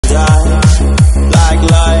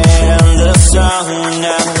sun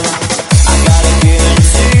now. I gotta give in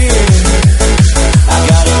to you. I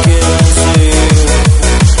gotta give in to you.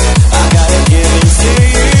 I gotta give in to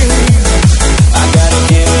you. I gotta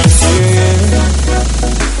give in to you.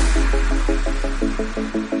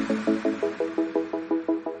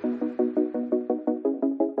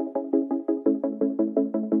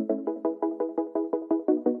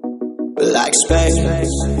 Like space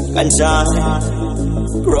and time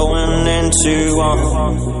growing into one.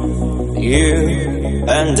 You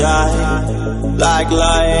and I, like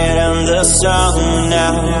light and the sun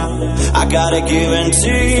now. I gotta give in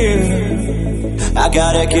to you. I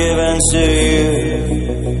gotta give in to you.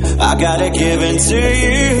 I gotta give in to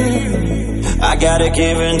you. I gotta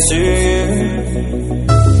give in to you.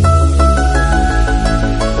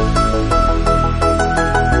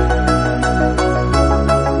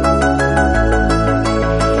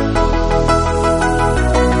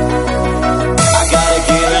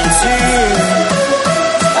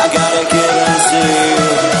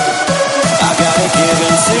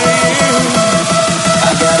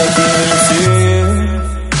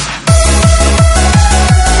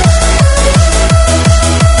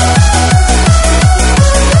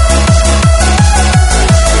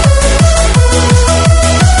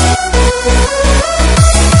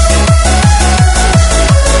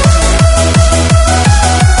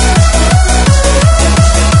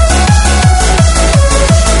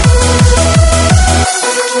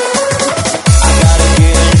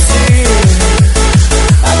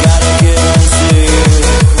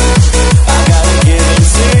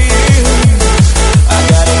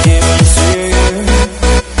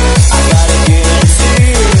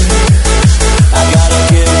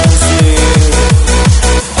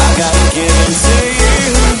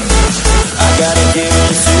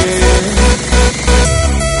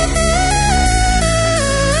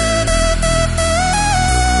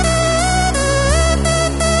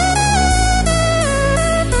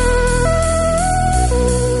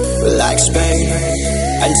 Like space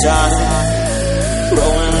and time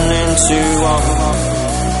rolling into one.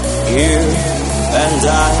 You and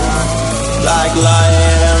I, like light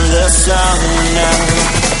and the sun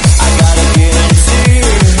now.